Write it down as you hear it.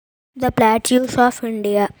The Plateaus of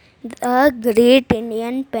India. The Great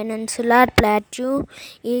Indian Peninsular Plateau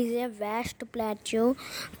is a vast plateau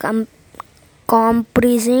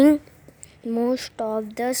comprising most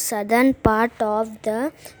of the southern part of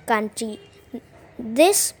the country.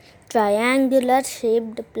 This triangular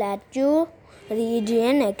shaped plateau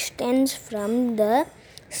region extends from the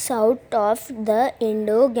south of the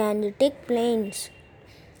Indo-Gangetic Plains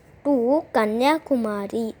to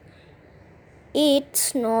Kanyakumari.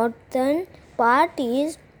 Its northern part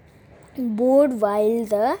is broad while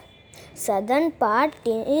the southern part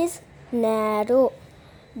is narrow.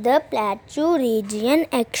 The plateau region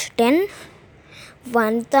extends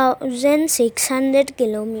 1600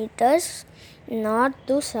 kilometers north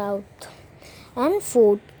to south and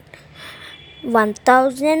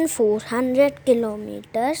 1400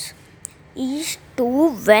 kilometers east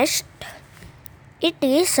to west. It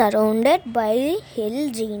is surrounded by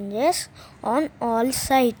hill ranges on all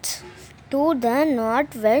sides. To the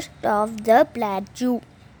northwest of the plateau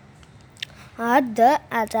are the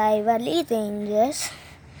Aravalli Ranges,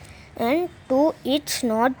 and to its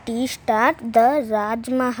northeast are the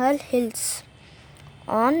Rajmahal Hills.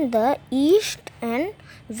 On the east and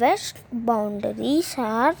west boundaries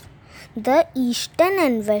are the eastern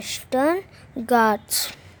and western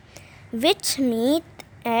Ghats, which meet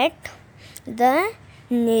at the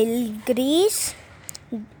Nilgiris,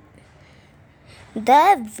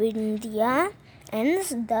 the Vindhya and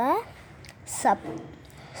the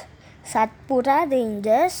Satpura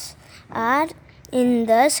ranges are in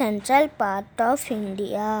the central part of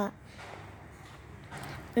India.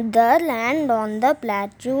 The land on the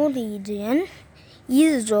plateau region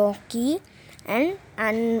is rocky and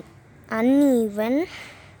uneven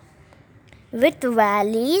with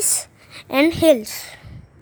valleys and hills.